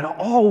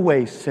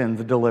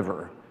sends a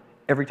deliverer.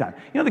 Every time.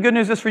 You know the good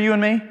news is for you and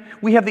me?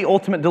 We have the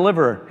ultimate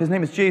deliverer. His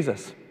name is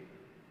Jesus.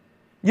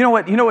 You know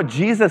what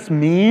Jesus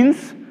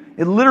means?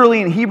 It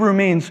literally in Hebrew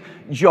means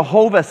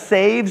Jehovah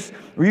saves,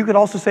 or you could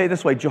also say it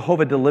this way,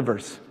 Jehovah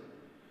delivers.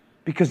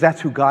 Because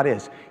that's who God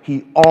is.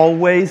 He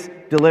always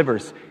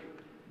delivers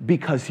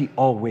because He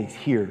always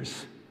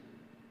hears.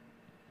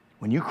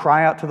 When you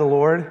cry out to the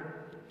Lord,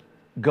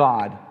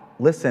 God,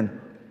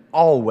 listen,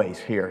 always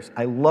hears.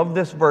 I love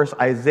this verse,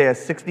 Isaiah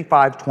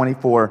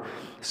 65:24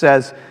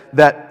 says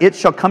that it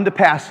shall come to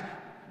pass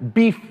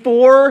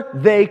before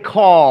they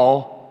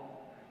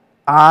call,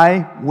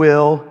 I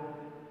will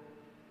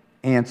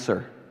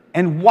answer.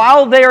 And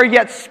while they are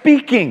yet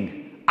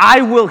speaking,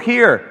 I will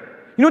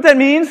hear. You know what that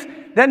means?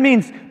 That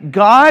means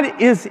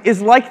God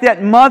is like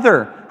that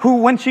mother who,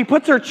 when she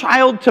puts her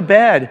child to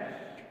bed,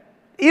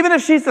 even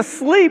if she's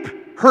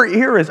asleep, her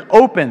ear is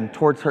open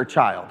towards her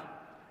child.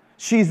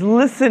 She's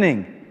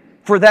listening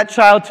for that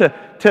child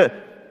to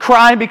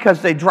cry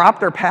because they dropped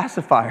their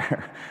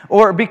pacifier,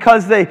 or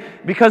because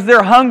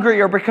they're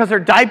hungry, or because their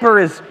diaper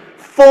is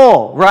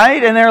full,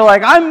 right? And they're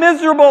like, I'm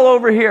miserable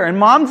over here, and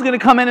mom's going to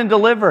come in and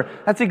deliver.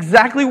 That's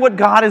exactly what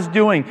God is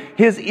doing.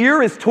 His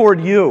ear is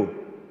toward you,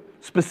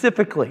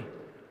 specifically.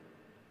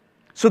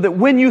 So that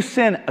when you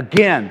sin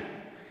again,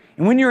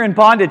 and when you're in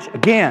bondage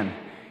again,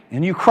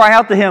 and you cry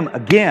out to Him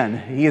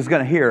again, He is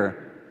going to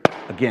hear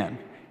again.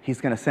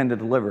 He's going to send to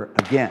deliver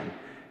again.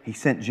 He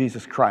sent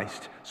Jesus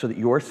Christ so that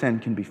your sin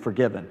can be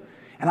forgiven.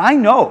 And I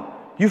know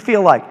you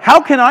feel like,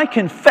 how can I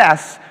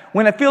confess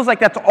when it feels like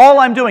that's all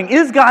I'm doing?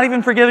 Is God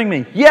even forgiving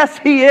me? Yes,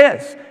 He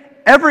is.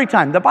 Every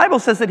time. The Bible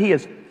says that He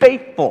is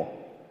faithful.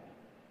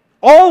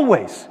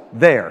 Always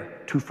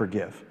there to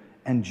forgive,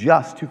 and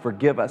just to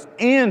forgive us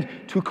and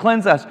to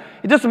cleanse us.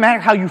 It doesn't matter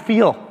how you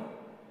feel.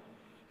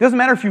 It doesn't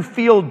matter if you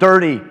feel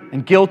dirty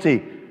and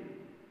guilty.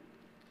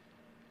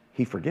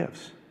 He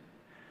forgives.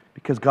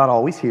 Because God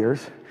always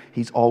hears.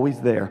 He's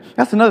always there.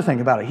 That's another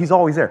thing about it. He's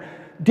always there.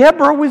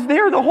 Deborah was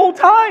there the whole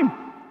time.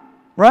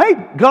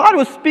 Right? God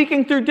was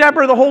speaking through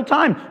Deborah the whole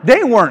time.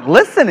 They weren't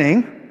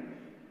listening,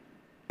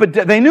 but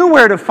they knew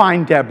where to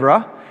find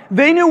Deborah.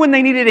 They knew when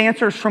they needed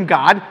answers from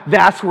God,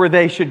 that's where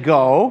they should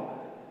go.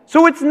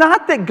 So it's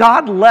not that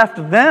God left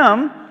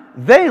them,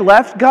 they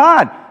left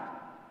God.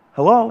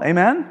 Hello,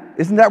 amen?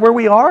 Isn't that where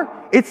we are?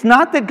 It's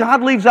not that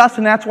God leaves us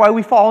and that's why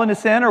we fall into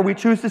sin or we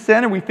choose to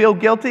sin and we feel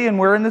guilty and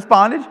we're in this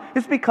bondage.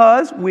 It's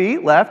because we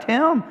left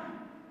Him.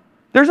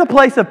 There's a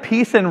place of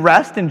peace and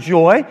rest and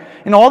joy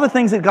in all the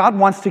things that God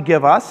wants to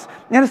give us,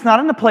 and it's not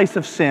in a place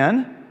of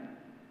sin.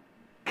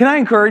 Can I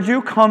encourage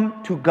you,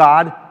 come to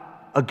God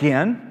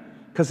again?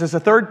 Because there's a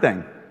third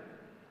thing.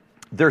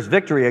 There's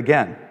victory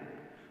again.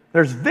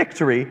 There's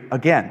victory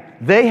again.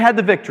 They had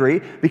the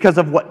victory because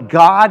of what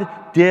God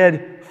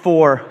did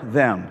for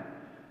them.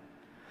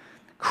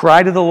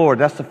 Cry to the Lord.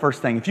 That's the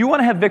first thing. If you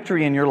want to have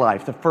victory in your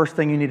life, the first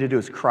thing you need to do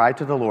is cry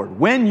to the Lord.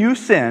 When you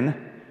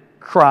sin,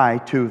 cry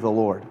to the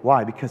Lord.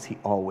 Why? Because He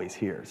always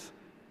hears.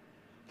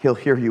 He'll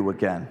hear you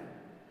again.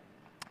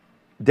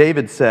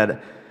 David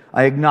said,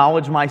 I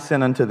acknowledge my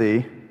sin unto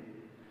Thee.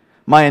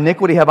 My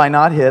iniquity have I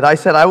not hid. I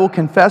said, I will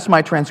confess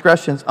my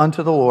transgressions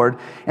unto the Lord,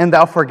 and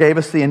Thou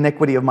forgavest the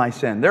iniquity of my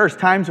sin. There's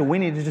times when we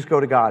need to just go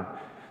to God.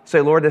 Say,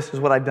 Lord, this is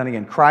what I've done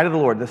again. Cry to the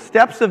Lord. The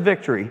steps of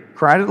victory,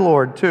 cry to the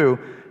Lord. 2,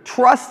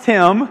 trust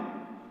Him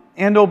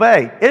and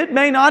obey. It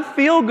may not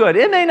feel good.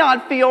 It may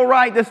not feel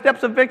right. The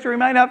steps of victory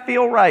may not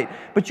feel right.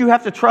 But you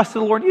have to trust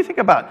the Lord. You think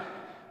about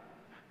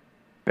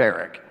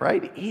Barak,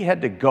 right? He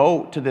had to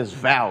go to this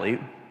valley,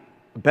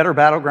 a better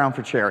battleground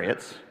for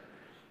chariots,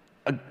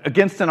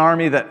 against an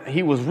army that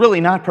he was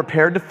really not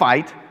prepared to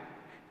fight,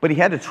 but he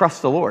had to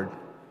trust the Lord.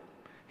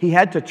 He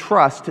had to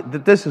trust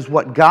that this is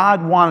what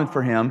God wanted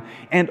for him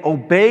and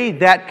obey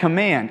that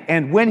command.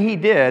 And when he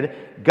did,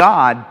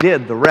 God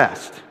did the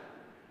rest.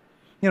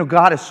 You know,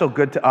 God is so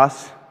good to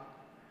us.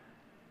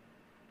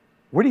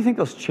 Where do you think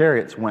those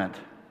chariots went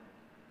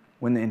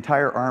when the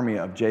entire army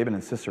of Jabin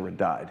and Sisera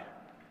died?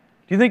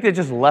 Do you think they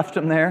just left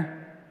them there?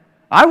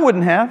 I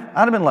wouldn't have.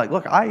 I'd have been like,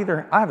 look, I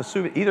have a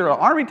souvenir. Either the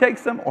army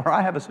takes them or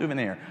I have a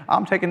souvenir.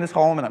 I'm taking this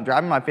home and I'm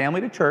driving my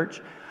family to church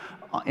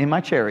in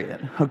my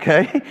chariot,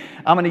 okay?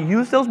 I'm going to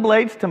use those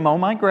blades to mow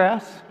my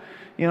grass.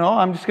 You know,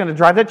 I'm just going to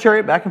drive that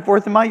chariot back and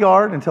forth in my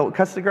yard until it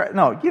cuts the grass.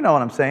 No, you know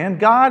what I'm saying.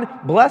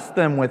 God blessed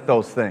them with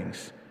those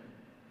things.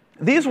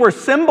 These were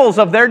symbols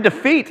of their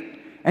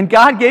defeat, and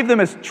God gave them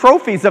as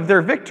trophies of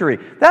their victory.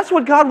 That's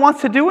what God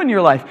wants to do in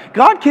your life.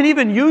 God can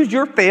even use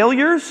your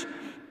failures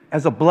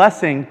as a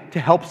blessing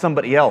to help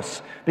somebody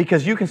else.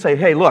 Because you can say,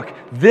 hey, look,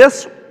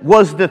 this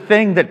was the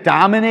thing that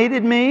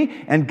dominated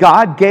me, and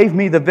God gave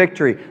me the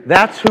victory.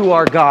 That's who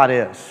our God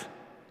is.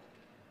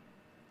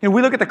 You know,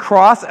 we look at the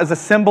cross as a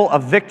symbol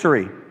of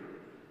victory.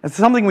 It's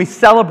something we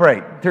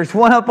celebrate. There's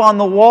one up on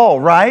the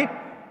wall, right?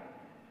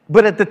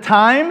 But at the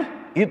time,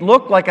 it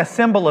looked like a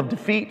symbol of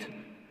defeat.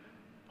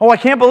 Oh, I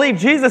can't believe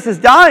Jesus is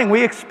dying.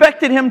 We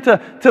expected Him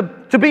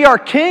to be our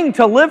king,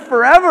 to live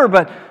forever,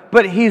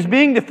 but He's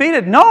being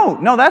defeated.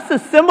 No, that's the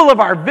symbol of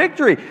our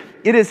victory.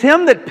 It is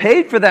Him that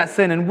paid for that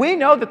sin, and we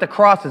know that the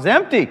cross is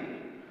empty.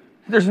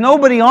 There's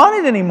nobody on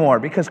it anymore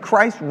because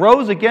Christ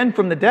rose again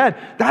from the dead.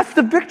 That's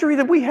the victory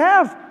that we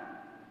have.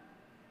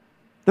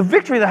 The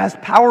victory that has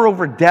power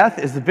over death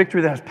is the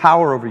victory that has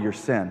power over your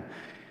sin.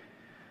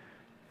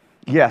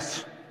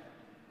 Yes,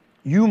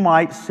 you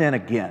might sin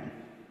again.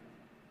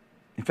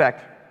 In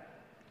fact,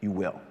 you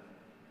will.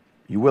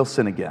 You will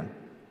sin again.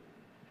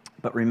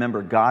 But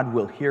remember, God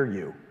will hear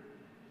you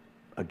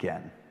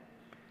again.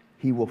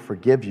 He will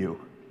forgive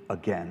you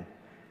again.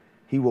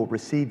 He will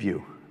receive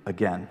you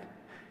again.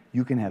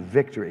 You can have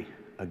victory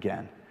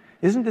again.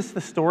 Isn't this the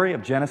story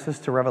of Genesis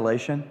to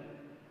Revelation?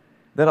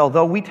 That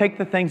although we take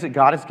the things that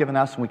God has given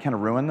us and we kind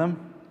of ruin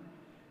them,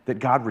 that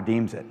God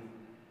redeems it.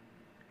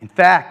 In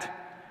fact,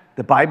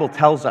 the Bible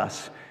tells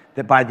us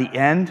that by the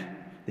end,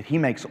 that He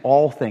makes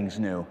all things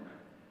new.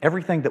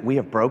 Everything that we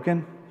have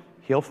broken,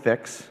 He'll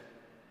fix.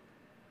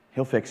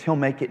 He'll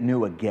make it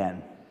new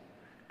again.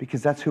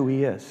 Because that's who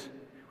He is.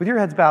 With your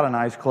heads bowed and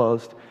eyes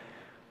closed,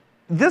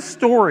 this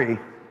story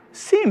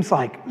seems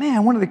like,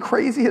 man, one of the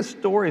craziest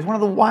stories, one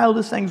of the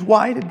wildest things.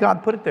 Why did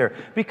God put it there?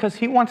 Because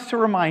He wants to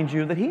remind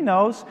you that He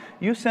knows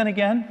you sin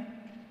again,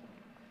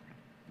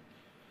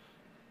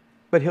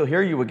 but He'll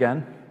hear you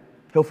again.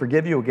 He'll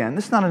forgive you again.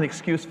 This is not an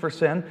excuse for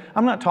sin.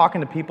 I'm not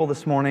talking to people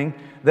this morning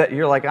that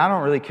you're like, I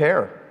don't really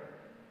care.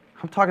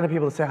 I'm talking to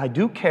people that say, I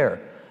do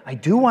care. I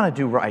do want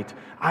to do right.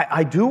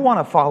 I do want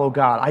to follow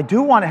God. I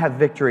do want to have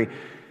victory.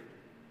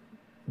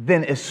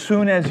 Then as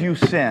soon as you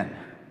sin,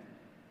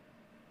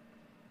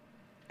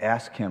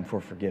 ask Him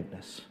for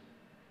forgiveness.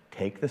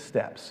 Take the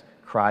steps.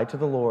 Cry to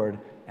the Lord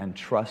and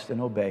trust and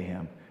obey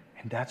Him.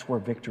 And that's where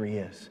victory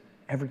is.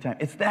 Every time.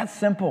 It's that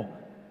simple.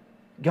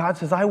 God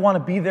says, I want to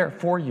be there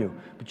for you,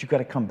 but you've got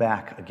to come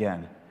back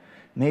again.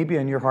 Maybe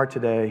in your heart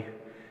today,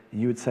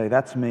 you would say,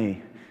 that's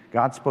me.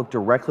 God spoke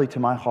directly to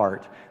my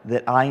heart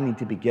that I need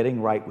to be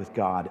getting right with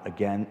God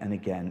again and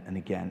again and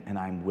again, and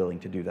I'm willing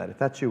to do that. If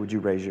that's you, would you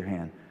raise your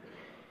hand?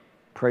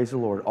 Praise the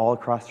Lord all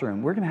across the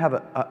room. We're going to have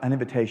an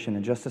invitation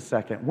in just a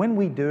second. When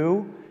we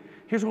do,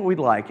 here's what we'd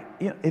like.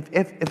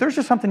 If there's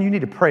just something you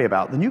need to pray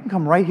about, then you can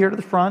come right here to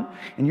the front,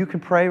 and you can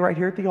pray right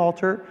here at the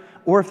altar.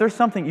 Or if there's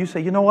something you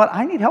say, you know what,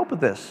 I need help with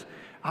this.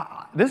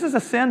 This is a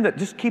sin that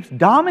just keeps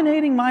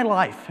dominating my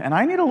life, and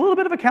I need a little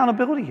bit of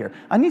accountability here.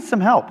 I need some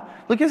help.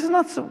 Look, this is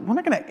we're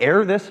not going to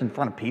air this in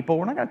front of people.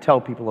 We're not going to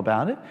tell people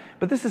about it.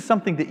 But this is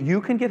something that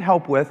you can get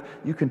help with.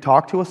 You can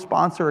talk to a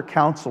sponsor, a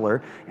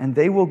counselor, and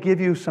they will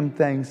give you some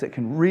things that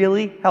can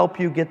really help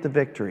you get the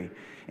victory.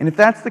 And if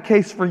that's the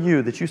case for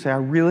you, that you say, I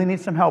really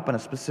need some help in a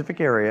specific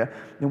area,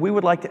 then we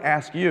would like to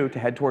ask you to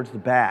head towards the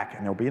back,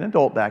 and there'll be an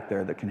adult back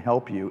there that can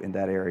help you in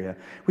that area.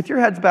 With your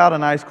heads bowed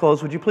and eyes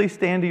closed, would you please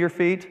stand to your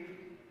feet?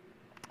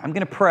 I'm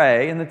going to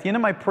pray, and at the end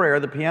of my prayer,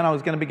 the piano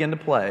is going to begin to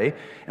play.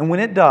 And when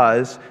it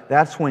does,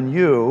 that's when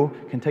you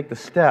can take the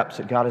steps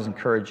that God has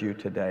encouraged you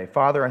today.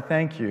 Father, I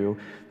thank you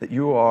that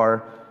you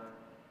are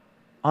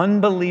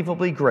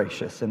unbelievably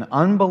gracious and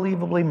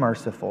unbelievably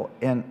merciful.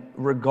 And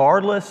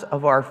regardless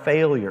of our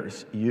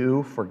failures,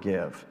 you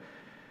forgive.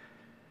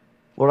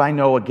 Lord, I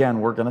know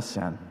again we're going to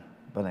sin,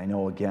 but I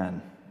know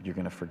again you're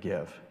going to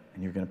forgive.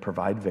 And you're going to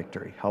provide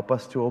victory. Help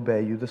us to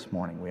obey you this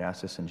morning. We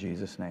ask this in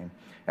Jesus' name.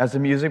 As the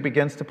music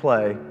begins to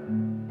play,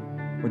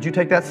 would you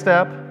take that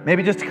step?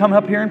 Maybe just to come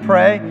up here and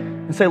pray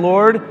and say,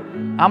 Lord,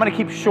 I'm going to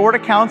keep short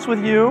accounts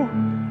with you.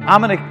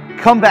 I'm going to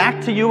come back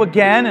to you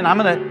again, and I'm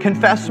going to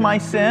confess my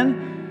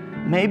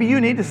sin. Maybe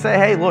you need to say,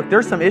 hey, look,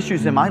 there's some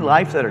issues in my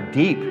life that are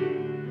deep,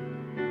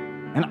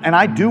 and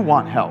I do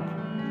want help.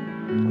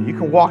 You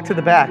can walk to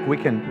the back. We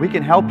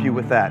can help you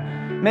with that.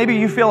 Maybe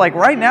you feel like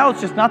right now it's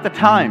just not the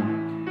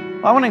time.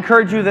 I want to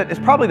encourage you that it's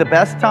probably the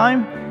best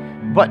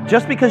time, but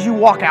just because you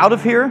walk out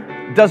of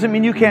here doesn't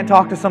mean you can't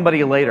talk to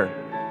somebody later.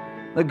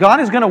 That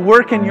God is going to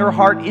work in your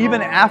heart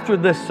even after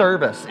this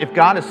service. If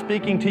God is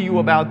speaking to you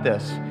about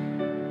this,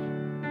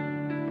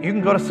 you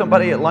can go to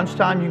somebody at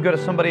lunchtime, you can go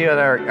to somebody at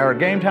our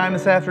game time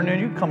this afternoon,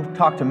 you can come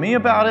talk to me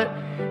about it,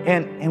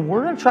 and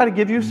we're going to try to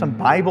give you some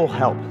Bible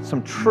help,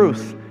 some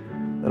truth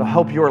that'll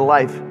help your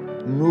life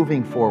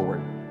moving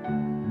forward.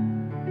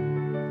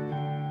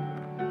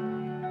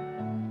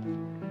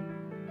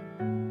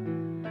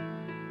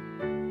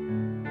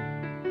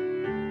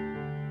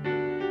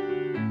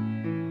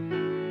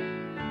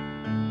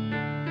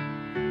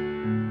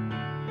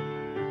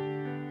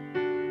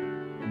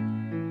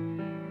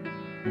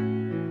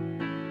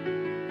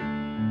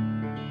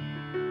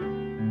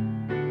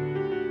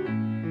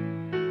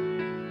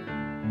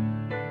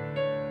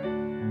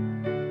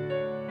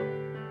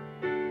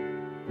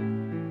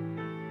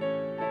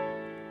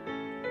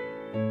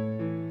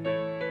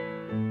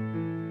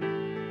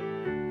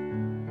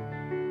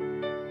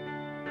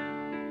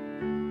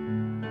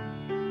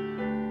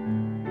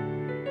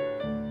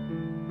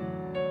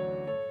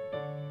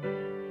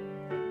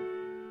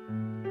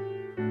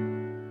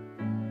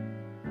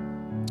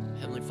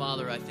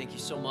 Father, I thank you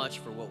so much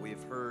for what we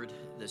have heard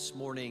this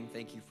morning.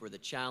 Thank you for the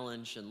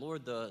challenge, and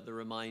Lord, the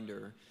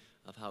reminder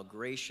of how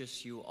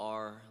gracious you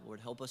are. Lord,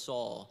 help us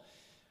all,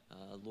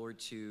 Lord,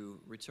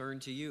 to return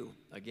to you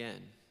again.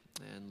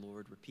 And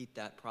Lord, repeat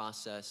that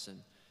process.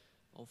 And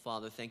oh,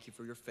 Father, thank you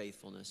for your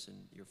faithfulness and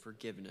your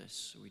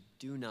forgiveness. We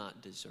do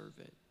not deserve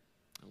it.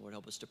 And Lord,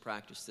 help us to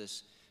practice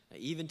this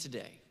even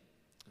today.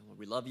 And Lord,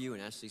 we love you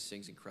and ask these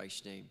things in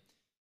Christ's name.